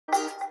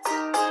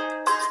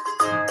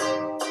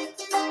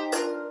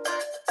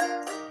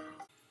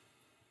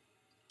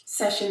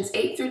Sessions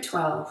 8 through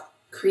 12,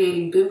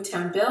 creating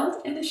Boomtown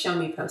build and a show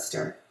me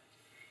poster.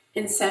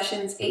 In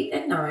sessions 8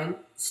 and 9,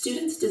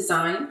 students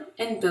design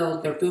and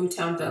build their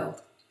Boomtown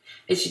build.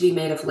 It should be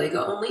made of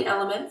Lego-only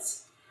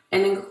elements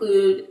and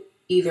include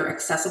either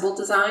accessible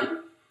design,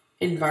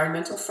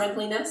 environmental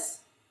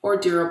friendliness, or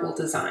durable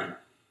design.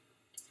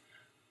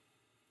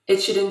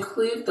 It should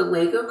include the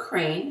Lego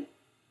crane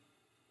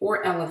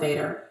or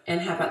elevator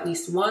and have at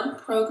least one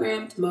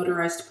programmed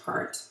motorized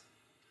part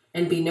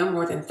and be no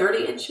more than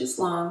 30 inches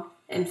long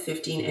and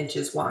 15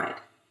 inches wide.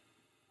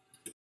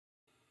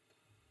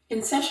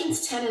 In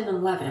sessions 10 and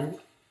 11,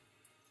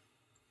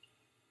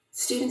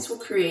 students will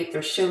create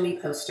their Show Me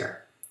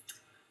poster.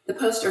 The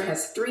poster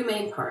has three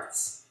main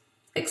parts: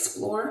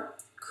 explore,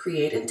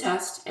 create and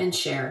test, and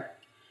share.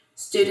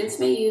 Students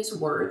may use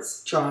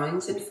words,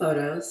 drawings, and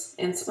photos,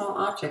 and small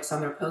objects on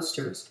their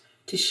posters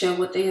to show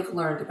what they have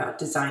learned about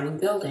designing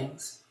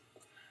buildings.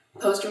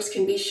 Posters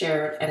can be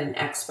shared at an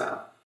expo.